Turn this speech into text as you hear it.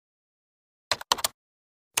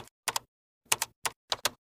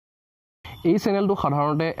এই চেনেলটো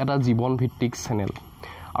সাধাৰণতে এটা জীৱন ভিত্তিক চেনেল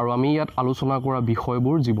আৰু আমি ইয়াত আলোচনা কৰা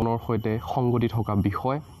বিষয়বোৰ জীৱনৰ সৈতে সংগতি থকা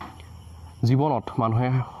বিষয় জীৱনত মানুহে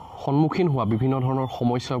সন্মুখীন হোৱা বিভিন্ন ধৰণৰ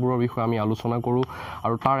সমস্যাবোৰৰ বিষয়ে আমি আলোচনা কৰোঁ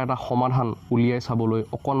আৰু তাৰ এটা সমাধান উলিয়াই চাবলৈ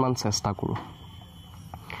অকণমান চেষ্টা কৰোঁ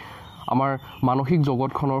আমাৰ মানসিক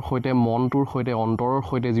জগতখনৰ সৈতে মনটোৰ সৈতে অন্তৰৰ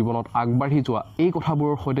সৈতে জীৱনত আগবাঢ়ি যোৱা এই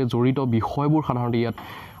কথাবোৰৰ সৈতে জড়িত বিষয়বোৰ সাধাৰণতে ইয়াত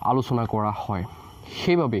আলোচনা কৰা হয়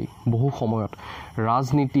সেইবাবেই বহু সময়ত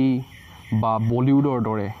ৰাজনীতি বা বলিউডৰ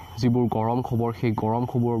দৰে যিবোৰ গৰম খবৰ সেই গৰম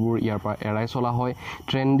খবৰবোৰ ইয়াৰ পৰা এৰাই চলা হয়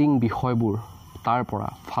ট্ৰেন্ডিং বিষয়বোৰ তাৰ পৰা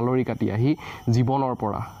ফালৰি কাটি আহি জীৱনৰ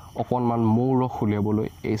পৰা অকণমান মৌৰস উলিয়াবলৈ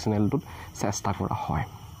এই চেনেলটোত চেষ্টা কৰা হয়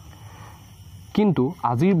কিন্তু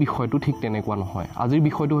আজিৰ বিষয়টো ঠিক তেনেকুৱা নহয় আজিৰ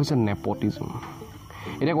বিষয়টো হৈছে নেপটিজম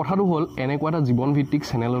এটা কথাটো হ'ল এনেকুৱা এটা জীৱন ভিত্তিক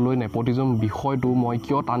চেনেললৈ নেপটিজম বিষয়টো মই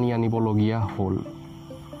কিয় টানি আনিবলগীয়া হ'ল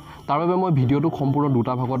তাৰ বাবে মই ভিডিঅ'টো সম্পূৰ্ণ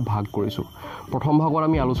দুটা ভাগত ভাগ কৰিছোঁ প্ৰথম ভাগত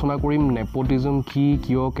আমি আলোচনা কৰিম নেপটিজম কি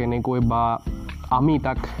কিয় কেনেকৈ বা আমি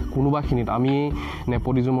তাক কোনোবাখিনিত আমি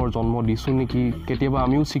নেপটিজমৰ জন্ম দিছোঁ নেকি কেতিয়াবা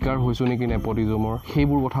আমিও শিকাৰ হৈছোঁ নেকি নেপটিজমৰ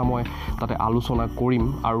সেইবোৰ কথা মই তাতে আলোচনা কৰিম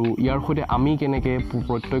আৰু ইয়াৰ সৈতে আমি কেনেকৈ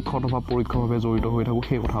প্ৰত্যক্ষ অথবা পৰোক্ষভাৱে জড়িত হৈ থাকোঁ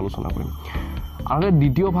সেই কথা আলোচনা কৰিম আৰু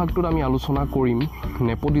দ্বিতীয় ভাগটোত আমি আলোচনা কৰিম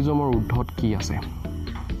নেপটিজমৰ ঊৰ্ধত কি আছে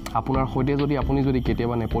আপোনাৰ সৈতে যদি আপুনি যদি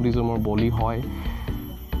কেতিয়াবা নেপটিজমৰ বলি হয়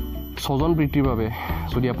স্বজন প্ৰীতিৰ বাবে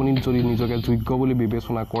যদি আপুনি যদি নিজকে যোগ্য বুলি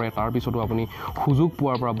বিবেচনা কৰে তাৰ পিছতো আপুনি সুযোগ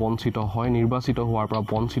পোৱাৰ পৰা বঞ্চিত হয় নিৰ্বাচিত হোৱাৰ পৰা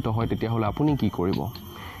বঞ্চিত হয় তেতিয়াহ'লে আপুনি কি কৰিব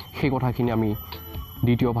সেই কথাখিনি আমি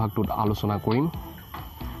দ্বিতীয় ভাগটোত আলোচনা কৰিম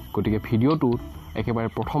গতিকে ভিডিঅ'টোত একেবাৰে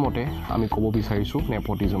প্ৰথমতে আমি ক'ব বিচাৰিছোঁ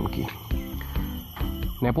নেপটিজম কি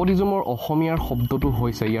নেপটিজমৰ অসমীয়াৰ শব্দটো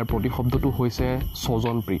হৈছে ইয়াৰ প্ৰতিশব্দটো হৈছে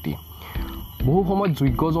স্বজন প্ৰীতি বহু সময়ত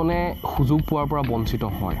যোগ্যজনে সুযোগ পোৱাৰ পৰা বঞ্চিত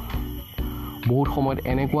হয় বহুত সময়ত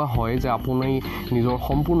এনেকুৱা হয় যে আপুনি নিজৰ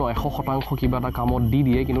সম্পূৰ্ণ 100% কিবা এটা কামত দি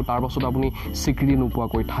দিয়ে কিন্তু তাৰ পাছত আপুনি স্বীকৃতি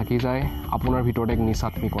নোপোৱাকৈ থাকি যায় আপোনাৰ ভিতৰত এক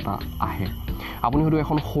নিচাত্মিকতা আহে আপুনি হয়তো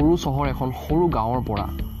এখন সৰু চহৰ এখন সৰু গাঁৱৰ পৰা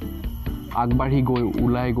আগবাঢ়ি গৈ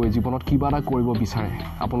ওলাই গৈ জীৱনত কিবা এটা কৰিব বিচাৰে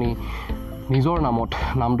আপুনি নিজৰ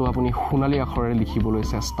নামটো আপুনি সোণালী আখৰেৰে লিখিবলৈ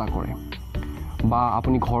চেষ্টা কৰে বা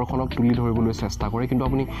আপুনি ঘৰখনক তুলি ধৰিবলৈ চেষ্টা কৰে কিন্তু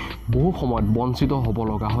আপুনি বহু সময়ত বঞ্চিত হ'ব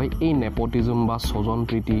লগা হয় এই নেপটিজম বা স্বজন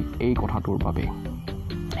প্ৰীতি এই কথাটোৰ বাবে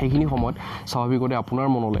সেইখিনি সময়ত স্বাভাৱিকতে আপোনাৰ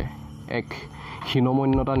মনলৈ এক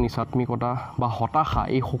হীনমন্যতা নিচাত্মিকতা বা হতাশা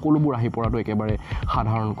এই সকলোবোৰ আহি পৰাটো একেবাৰে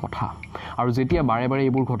সাধাৰণ কথা আৰু যেতিয়া বাৰে বাৰে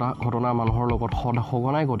এইবোৰ ঘটনা মানুহৰ লগত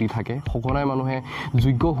সঘনাই ঘটি থাকে সঘনাই মানুহে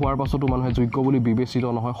যোগ্য হোৱাৰ পাছতো মানুহে যোগ্য বুলি বিবেচিত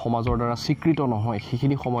নহয় সমাজৰ দ্বাৰা স্বীকৃত নহয়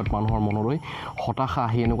সেইখিনি সময়ত মানুহৰ মনলৈ হতাশা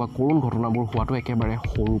আহি এনেকুৱা কৰুণ ঘটনাবোৰ হোৱাটো একেবাৰে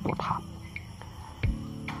সৰু কথা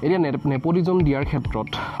এতিয়া নেপটিজম দিয়াৰ ক্ষেত্ৰত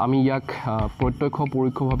আমি ইয়াক প্ৰত্যক্ষ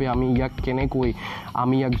পৰোক্ষভাৱে আমি ইয়াক কেনেকৈ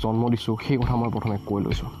আমি ইয়াক জন্ম দিছোঁ সেই কথা মই প্ৰথমে কৈ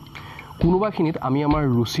লৈছোঁ কোনোবাখিনিত আমি আমাৰ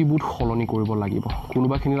ৰুচিবোধ সলনি কৰিব লাগিব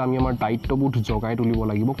কোনোবাখিনিত আমি আমাৰ দায়িত্ববোধ জগাই তুলিব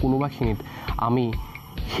লাগিব কোনোবাখিনিত আমি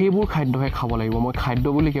সেইবোৰ খাদ্যহে খাব লাগিব মই খাদ্য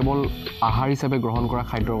বুলি কেৱল আহাৰ হিচাপে গ্ৰহণ কৰা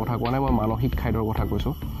খাদ্যৰ কথা কোৱা নাই মই মানসিক খাদ্যৰ কথা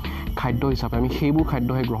কৈছোঁ খাদ্য হিচাপে আমি সেইবোৰ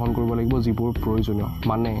খাদ্যহে গ্ৰহণ কৰিব লাগিব যিবোৰ প্ৰয়োজনীয়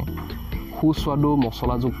মানে সুস্বাদু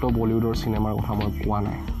মছলাযুক্ত বলিউডৰ চিনেমাৰ কথা মই কোৱা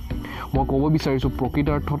নাই মই ক'ব বিচাৰিছোঁ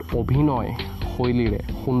প্ৰকৃতাৰ্থত অভিনয় শৈলীৰে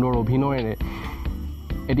সুন্দৰ অভিনয়েৰে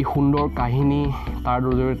এটি সুন্দৰ কাহিনী তাৰ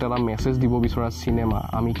জৰিয়তে এটা মেছেজ দিব বিচৰা চিনেমা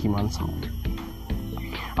আমি কিমান চাওঁ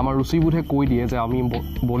আমাৰ ৰুচিবোধে কৈ দিয়ে যে আমি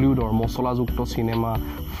বলিউডৰ মছলাযুক্ত চিনেমা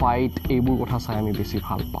ফাইট এইবোৰ কথা চাই আমি বেছি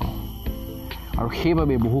ভাল পাওঁ আৰু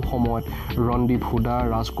সেইবাবে বহু সময়ত ৰণদীপ হুডা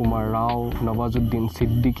ৰাজকুমাৰ ৰাও নৱাজুদ্দিন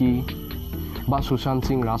ছিদ্দিকী বা সুশান্ত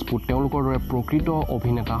সিং ৰাজপুত তেওঁলোকৰ দৰে প্ৰকৃত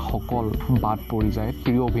অভিনেতাসকল বাদ পৰি যায়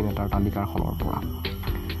প্ৰিয় অভিনেতাৰ তালিকাখনৰ পৰা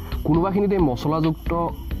কোনোবাখিনিতে মছলাযুক্ত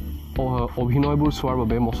অভিনয়বোৰ চোৱাৰ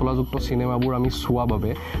বাবে মছলাযুক্ত চিনেমাবোৰ আমি চোৱাৰ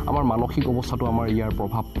বাবে আমাৰ মানসিক অৱস্থাটো আমাৰ ইয়াৰ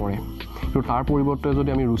প্ৰভাৱ পৰে কিন্তু তাৰ পৰিৱৰ্তে যদি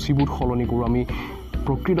আমি ৰুচিবোধ সলনি কৰোঁ আমি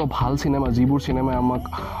প্ৰকৃত ভাল চিনেমা যিবোৰ চিনেমাই আমাক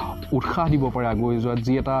উৎসাহ দিব পাৰে আগুৱাই যোৱাত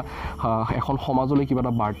যি এটা এখন সমাজলৈ কিবা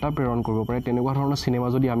এটা বাৰ্তা প্ৰেৰণ কৰিব পাৰে তেনেকুৱা ধৰণৰ চিনেমা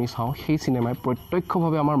যদি আমি চাওঁ সেই চিনেমাই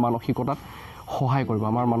প্ৰত্যক্ষভাৱে আমাৰ মানসিকতাত সহায় কৰিব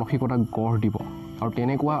আমাৰ মানসিকতাক গঢ় দিব আৰু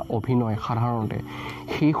তেনেকুৱা অভিনয় সাধাৰণতে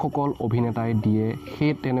সেইসকল অভিনেতাই দিয়ে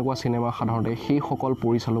সেই তেনেকুৱা চিনেমা সাধাৰণতে সেইসকল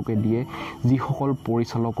পৰিচালকে দিয়ে যিসকল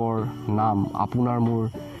পৰিচালকৰ নাম আপোনাৰ মোৰ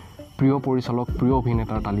প্ৰিয় পৰিচালক প্ৰিয়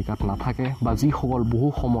অভিনেতাৰ তালিকাত নাথাকে বা যিসকল বহু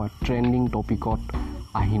সময়ত ট্ৰেন্ডিং টপিকত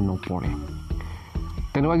আহি নপৰে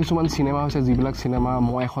তেনেকুৱা কিছুমান চিনেমা হৈছে যিবিলাক চিনেমা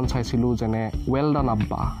মই এখন চাইছিলোঁ যেনে ৱেল ডান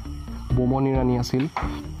আব্বা বোমন ইৰাণী আছিল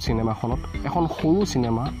চিনেমাখনত এখন সৰু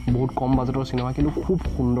চিনেমা বহুত কম বাজেটৰ চিনেমা কিন্তু খুব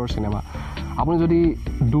সুন্দৰ চিনেমা আপুনি যদি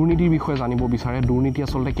দুৰ্নীতিৰ বিষয়ে জানিব বিচাৰে দুৰ্নীতি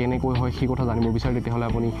আচলতে কেনেকৈ হয় সেই কথা জানিব বিচাৰে তেতিয়াহ'লে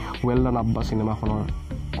আপুনি ৱেল ডান আব্বা চিনেমাখনৰ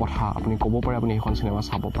কথা আপুনি ক'ব পাৰে আপুনি এইখন চিনেমা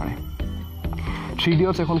চাব পাৰে 3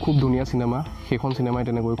 Idiots এখন খুব ধুনীয়া সিনেমা সেইখন সিনেমাই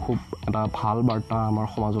তেনেকৈ খুব এটা ভাল বাৰ্তা আমাৰ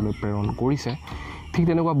সমাজলৈ প্ৰেৰণ কৰিছে ঠিক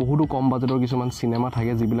তেনেকুৱা বহুতো কম বাজেটৰ কিছুমান সিনেমা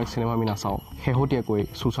থাকে যিবিলাক সিনেমা আমি নাচাওঁ শেহতীয়াকৈ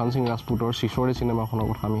সুশান্ত সিং ৰাজপুতৰ চিচৰে সিনেমাখনৰ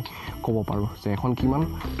কথা আমি ক'ব পাৰোঁ যে এখন কিমান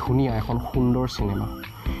ধুনীয়া এখন সুন্দৰ সিনেমা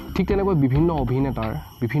ঠিক তেনেকৈ বিভিন্ন অভিনেতাৰ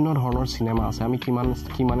বিভিন্ন ধৰণৰ সিনেমা আছে আমি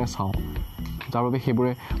কিমানে চাওঁ যাৰ বাবে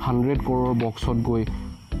সেইবোৰে 100 crore বক্সত গৈ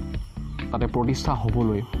তাতে প্ৰতিষ্ঠা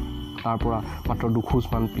হ'বলৈ তাৰ পৰা মাত্ৰ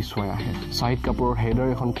দুখোজমান পিছুৱাই আহে শাহিদ কাপুৰৰ হেডাৰ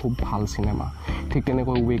এখন খুব ভাল সিনেমা ঠিক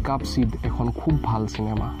তেনেকৈ ৱেক আপ সিড এখন খুব ভাল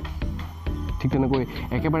সিনেমা ঠিক তেনেকৈ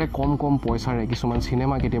একেবাৰে কম পইচাৰে কিছুমান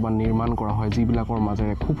সিনেমা কেতিয়াবা নিৰ্মাণ কৰা হয় যিবিলাকৰ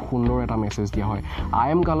মাজেৰে খুব সুন্দৰ এটা মেছেজ দিয়া হয় আই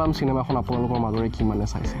এম কালাম সিনেমাখন আপোনালোকৰ মাজৰে কিমানে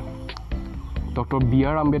চাইছে ডক্টৰ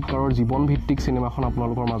বি.আৰ. আম্বেদকাৰৰ জীৱন ভিত্তিক সিনেমাখন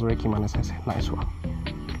আপোনালোকৰ মাজৰে কিমানে চাইছে নাই চোৱা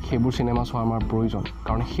সেইবোৰ সিনেমা চোৱা আমাৰ প্ৰয়োজন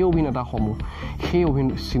কাৰণ সেই অভিনেতাসমূহ সেই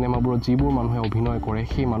সিনেমাবোৰত যিবোৰ মানুহে অভিনয় কৰে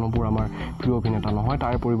সেই মানুহবোৰ আমাৰ প্ৰিয় অভিনেতা নহয়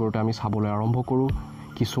তাৰ পৰিৱৰ্তে আমি চাবলৈ আৰম্ভ কৰোঁ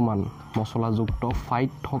কিছুমান মছলাযুক্ত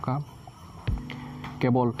ফাইট থকা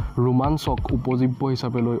কেৱল ৰোমাঞ্চক উপজীব্য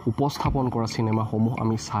হিচাপে লৈ উপস্থাপন কৰা সিনেমাসমূহ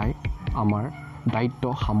আমি চাই আমাৰ দায়িত্ব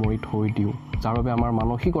সামৰি থৈ দিওঁ যাৰ বাবে আমাৰ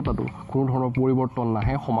মানসিকতাটো কোনো ধৰণৰ পৰিৱৰ্তন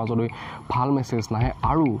নাহে সমাজলৈ ভাল মেছেজ নাহে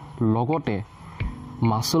আৰু লগতে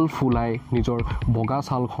মাসল ফুলাই নিজৰ বগা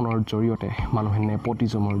ছালখনৰ জৰিয়তে মানুহে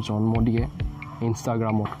নেপটিজমৰ জন্ম দিয়ে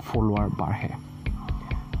ইনষ্টাগ্ৰামত ফলোৱাৰ বাঢ়ে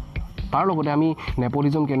তাৰ লগতে আমি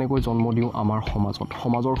নেপটিজম কেনেকৈ জন্ম দিওঁ আমাৰ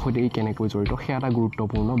সমাজৰ সৈতে এই কেনেকৈ জড়িত সেয়া এটা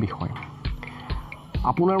গুৰুত্বপূৰ্ণ বিষয়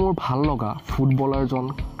আপোনাৰ মোৰ ভাল লগা ফুটবলাৰজন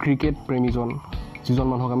ক্ৰিকেট প্ৰেমীজন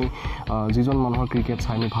যিজন মানুহৰ ক্ৰিকেট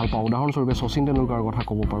চাই আমি ভাল পাওঁ উদাহৰণস্বৰূপে শচীন তেণ্ডুলকাৰৰ কথা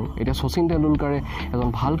ক'ব পাৰোঁ এতিয়া শচীন তেণ্ডুলকাৰে এজন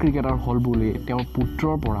ভাল ক্ৰিকেটাৰ হ'ল বুলি তেওঁৰ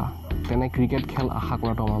পুত্ৰৰ পৰা তেনে ক্ৰিকেট খেল আশা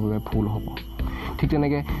কৰাটো আমাৰ বাবে ভুল হ'ব ঠিক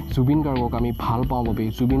তেনেকৈ জুবিন গাৰ্গক আমি ভাল পাওঁ বাবে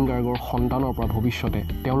জুবিন গাৰ্গৰ সন্তানৰ পৰা ভৱিষ্যতে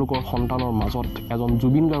তেওঁলোকৰ সন্তানৰ মাজত এজন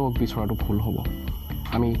জুবিন গাৰ্গক বিচৰাটো ভুল হ'ব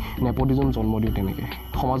আমি নেপটিজম জন্ম দিওঁ তেনেকৈ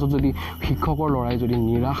সমাজত যদি শিক্ষকৰ ল'ৰাই যদি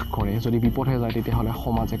নিৰাশ কৰে যদি বিপথে যায় তেতিয়াহ'লে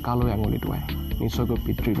সমাজে কালৈ আঙুলি টোৱায় নিশ্চয়কৈ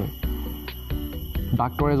পিতৃলৈ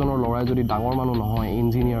ডাক্তৰ এজনৰ ল'ৰাই যদি ডাঙৰ মানুহ নহয়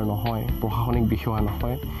ইঞ্জিনিয়াৰ নহয় প্ৰশাসনিক বিষয়া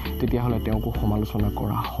নহয় তেতিয়াহ'লে তেওঁকো সমালোচনা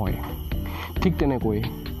কৰা হয় ঠিক তেনেকৈ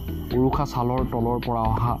উৰুখা ছালৰ তলৰ পৰা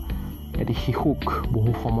অহা এটি শিশুক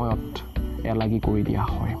বহু সময়ত এলাগি কৰি দিয়া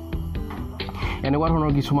হয় এনেকুৱা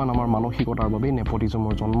ধৰণৰ কিছুমান আমাৰ মানসিকতাৰ বাবে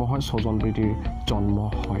নেপটিজমৰ জন্ম হয় স্বজনপ্ৰীতিৰ জন্ম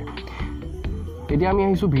হয় এতিয়া আমি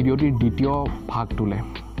আহিছোঁ ভিডিঅ'টিৰ দ্বিতীয় ভাগটোলৈ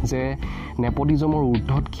যে নেপটিজমৰ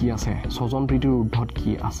ঊৰ্ধত কি আছে স্বজনপ্ৰীতিৰ ঊৰ্ধত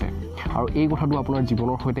কি আছে আৰু এই কথাটো আপোনাৰ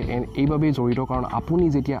জীৱনৰ সৈতে এইবাবেই জড়িত কাৰণ আপুনি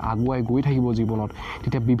যেতিয়া আগুৱাই গৈ থাকিব জীৱনত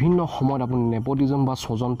তেতিয়া বিভিন্ন সময়ত আপুনি নেপটিজম বা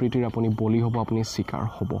স্বজনপ্ৰীতিৰ আপুনি বলি হ'ব আপুনি চিকাৰ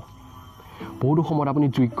হ'ব বহুতো সময়ত আপুনি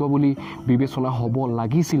যোগ্য বুলি বিবেচনা হ'ব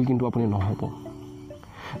লাগিছিল কিন্তু আপুনি নহ'ব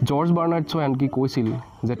জৰ্জ বাৰ্নাৰ্ড শ্ব'য়ে আনকি কৈছিল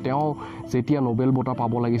যে তেওঁ যেতিয়া নোবেল বঁটা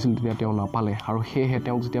পাব লাগিছিল তেতিয়া তেওঁ নাপালে আৰু সেয়েহে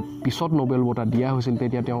তেওঁক যেতিয়া পিছত নোবেল বঁটা দিয়া হৈছিল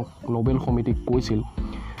তেতিয়া তেওঁ নোবেল সমিতিক কৈছিল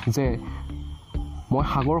যে মই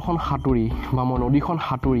সাগৰখন সাঁতুৰি বা মই নদীখন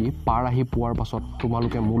সাঁতুৰি পাৰ আহি পোৱাৰ পাছত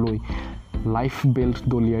তোমালোকে মোলৈ লাইফ বেল্ট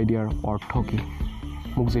দলিয়াই দিয়াৰ অৰ্থ কি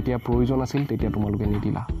মোক যেতিয়া প্ৰয়োজন আছিল তেতিয়া তোমালোকে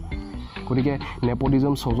নিদিলা গতিকে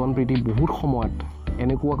নেপটিজম স্বজনপ্ৰীতি বহুত সময়ত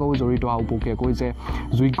এনেকুৱাকৈ জড়িত আওপকীয়াকৈ যে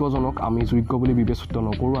যোগ্যজনক আমি যোগ্য বুলি বিবেচিত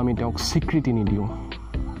নকৰোঁ আমি তেওঁক স্বীকৃতি নিদিওঁ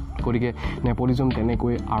গতিকে নেপটিজম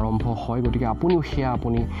তেনেকৈ আৰম্ভ হয় গতিকে আপুনিও সেয়া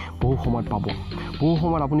আপুনি বহু সময়ত পাব বহু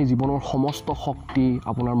সময়ত আপুনি জীৱনৰ সমস্ত শক্তি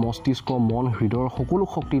আপোনাৰ মস্তিষ্ক মন হৃদয়ৰ সকলো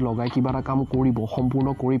শক্তি লগাই কিবা এটা কাম কৰিব সম্পূৰ্ণ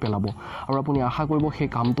কৰি পেলাব আৰু আপুনি আশা কৰিব সেই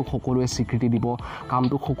কামটোক সকলোৱে স্বীকৃতি দিব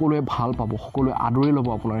কামটোক সকলোৱে ভাল পাব সকলোৱে আদৰি ল'ব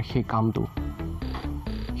আপোনাৰ সেই কামটো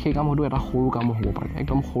সেই কাম হয়তো এটা সৰু কামো হ'ব পাৰে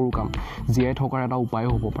একদম সৰু কাম জীয়াই থকাৰ এটা উপায়ো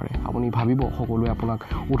হ'ব পাৰে আপুনি ভাবিব সকলোৱে আপোনাক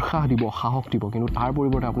উৎসাহ দিব সাহস দিব কিন্তু তাৰ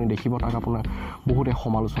পৰিৱৰ্তে আপুনি দেখিব তাক আপোনাক বহুতে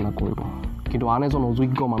সমালোচনা কৰিব কিন্তু আন এজন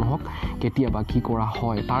অযোগ্য মানুহক কেতিয়াবা কি কৰা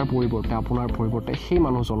হয় তাৰ পৰিৱৰ্তে আপোনাৰ পৰিৱৰ্তে সেই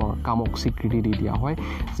মানুহজনৰ কামক স্বীকৃতি দি দিয়া হয়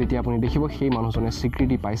যেতিয়া আপুনি দেখিব সেই মানুহজনে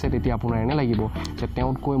স্বীকৃতি পাইছে তেতিয়া আপোনাৰ এনে লাগিব যে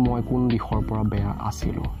তেওঁতকৈ মই কোন দিশৰ পৰা বেয়া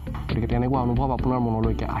আছিলোঁ গতিকে তেনেকুৱা অনুভৱ আপোনাৰ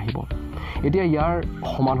মনলৈকে আহিব এতিয়া ইয়াৰ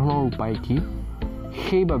সমাধানৰ উপায় কি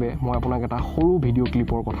সেইবাবে মই আপোনাক এটা সৰু ভিডিঅ'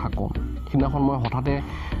 ক্লিপৰ কথা ক'ম সিদিনাখন মই হঠাতে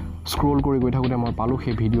স্ক্ৰল কৰি গৈ থাকোঁতে মই পালোঁ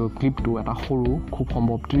সেই ভিডিঅ' ক্লিপটো এটা সৰু খুব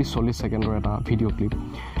সম্ভৱ 30-40 ছেকেণ্ডৰ এটা ভিডিঅ' ক্লিপ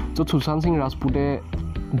য'ত সুশান্ত সিং ৰাজপুতে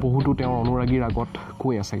বহুতো তেওঁৰ অনুৰাগীৰ আগত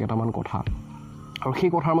কৈ আছে কেইটামান কথা আৰু সেই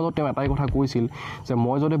কথাৰ মাজত তেওঁ এটাই কথা কৈছিল যে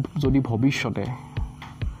মই যদি ভৱিষ্যতে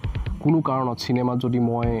কোনো কাৰণত চিনেমাত যদি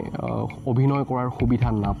মই অভিনয় কৰাৰ সুবিধা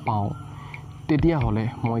নাপাওঁ তেতিয়াহ'লে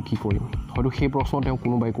মই কি কৰিম হয়তো সেই প্ৰশ্ন তেওঁ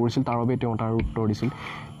কোনোবাই কৰিছিল তাৰ বাবে তেওঁ তাৰ উত্তৰ দিছিল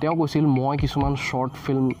তেওঁ কৈছিল মই কিছুমান শ্বৰ্ট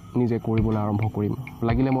ফিল্ম নিজে কৰিবলৈ আৰম্ভ কৰিম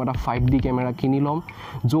লাগিলে মই এটা 5D কেমেৰা কিনি ল'ম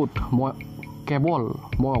য'ত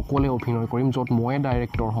মই অকলে অভিনয় কৰিম য'ত মই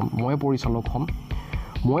ডাইৰেক্টৰ হ'ম মই পৰিচালক হ'ম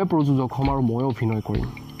মই প্ৰযোজক হ'ম আৰু মই অভিনয় কৰিম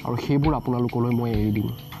আৰু সেইবোৰ আপোনালোকলৈ মই এৰি দিম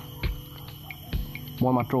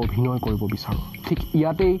মই মাত্ৰ অভিনয় কৰিব বিচাৰোঁ ঠিক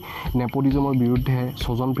ইয়াতেই নেপোটিজমৰ বিৰুদ্ধে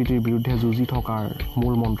স্বজন প্ৰীতিৰ বিৰুদ্ধে যুঁজি থকাৰ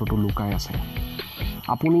মূল মন্ত্ৰটো লুকাই আছে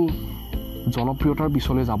আপুনি জনপ্ৰিয়তাৰ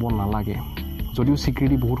পিছলৈ যাব নালাগে যদিও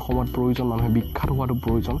স্বীকৃতি বহুত সময়ত প্ৰয়োজন মানুহে বিখ্যাত হোৱাটো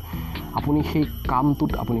প্ৰয়োজন আপুনি সেই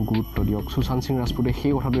কামটোত আপুনি গুৰুত্ব দিয়ক সুশান্ত সিং ৰাজপুতে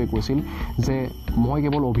সেই কথাটোৱে কৈছিল যে মই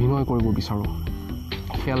কেৱল অভিনয় কৰিব বিচাৰোঁ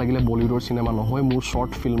সেয়া লাগিলে বলিউডৰ চিনেমা নহয় মোৰ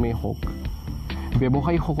শ্বৰ্ট ফিল্মেই হওক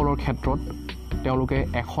ব্যৱসায়ীসকলৰ ক্ষেত্ৰত তেওঁলোকে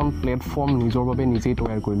এখন প্লেটফৰ্ম নিজৰ বাবে নিজেই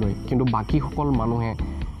তৈয়াৰ কৰি লয় কিন্তু বাকীসকল মানুহে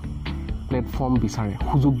প্লেটফৰ্ম বিচাৰে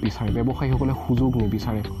সুযোগ বিচাৰে ব্যৱসায়ীসকলে সুযোগ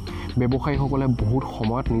নিবিচাৰে ব্যৱসায়ীসকলে বহুত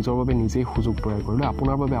সময়ত নিজৰ বাবে নিজেই সুযোগ তৈয়াৰ কৰি লয়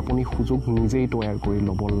আপোনাৰ বাবে আপুনি সুযোগ নিজেই তৈয়াৰ কৰি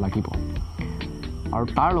ল'ব লাগিব আৰু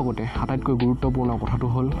তাৰ লগতে আটাইতকৈ গুৰুত্বপূৰ্ণ কথাটো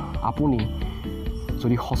হ'ল আপুনি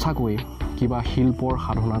যদি সঁচাকৈ কিবা শিল্পৰ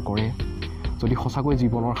সাধনা কৰে যদি সঁচাকৈ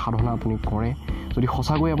জীৱনৰ সাধনা আপুনি কৰে যদি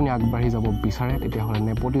সঁচাকৈ আপুনি আগবাঢ়ি যাব বিচাৰে তেতিয়াহ'লে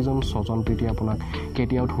নেপোটিজম স্বজন প্ৰীতি আপোনাক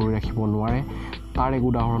কেতিয়াও ধৰি ৰাখিব নোৱাৰে তাৰ এক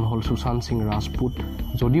উদাহৰণ হ'ল সুশান্ত সিং ৰাজপুত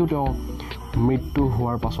যদিও তেওঁ মৃত্যু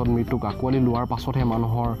হোৱাৰ পাছত মৃত্যুক আঁকোৱালি লোৱাৰ পাছতহে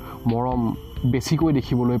মানুহৰ মৰম বেছিকৈ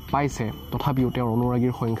দেখিবলৈ পাইছে তথাপিও তেওঁৰ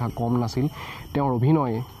অনুৰাগীৰ সংখ্যা কম নাছিল তেওঁৰ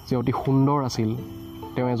অভিনয় যে অতি সুন্দৰ আছিল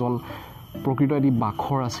তেওঁ এজন প্ৰকৃত এটি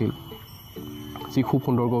বাখৰ আছিল যি খুব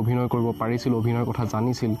সুন্দৰকৈ অভিনয় কৰিব পাৰিছিল অভিনয়ৰ কথা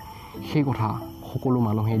জানিছিল সেই কথা সকলো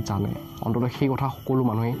মানুহেই জানে অন্ততঃ সেই কথা সকলো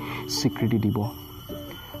মানুহে স্বীকৃতি দিব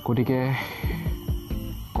গতিকে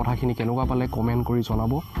কথাখিনি কেনেকুৱা পালে কমেণ্ট কৰি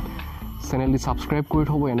জনাব চেনেলটি ছাবস্ক্ৰাইব কৰি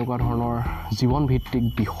থ'ব এনেকুৱা ধৰণৰ জীৱন ভিত্তিক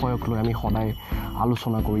বিষয়ক লৈ আমি সদায়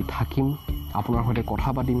আলোচনা কৰি থাকিম আপোনাৰ সৈতে কথা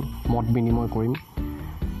পাতিম মত বিনিময় কৰিম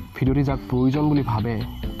ভিডিঅ'টি যাক প্ৰয়োজন বুলি ভাবে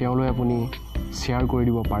তেওঁলৈ আপুনি শ্বেয়াৰ কৰি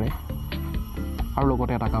দিব পাৰে আৰু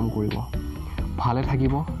লগতে এটা কাম কৰিব ভালে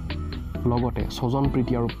থাকিব লগতে স্বজন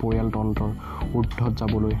প্ৰীতি আৰু পৰিয়ালতন্ত্ৰৰ ঊৰ্ধত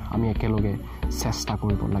যাবলৈ আমি একেলগে চেষ্টা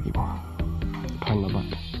কৰিব লাগিব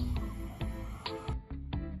ধন্যবাদ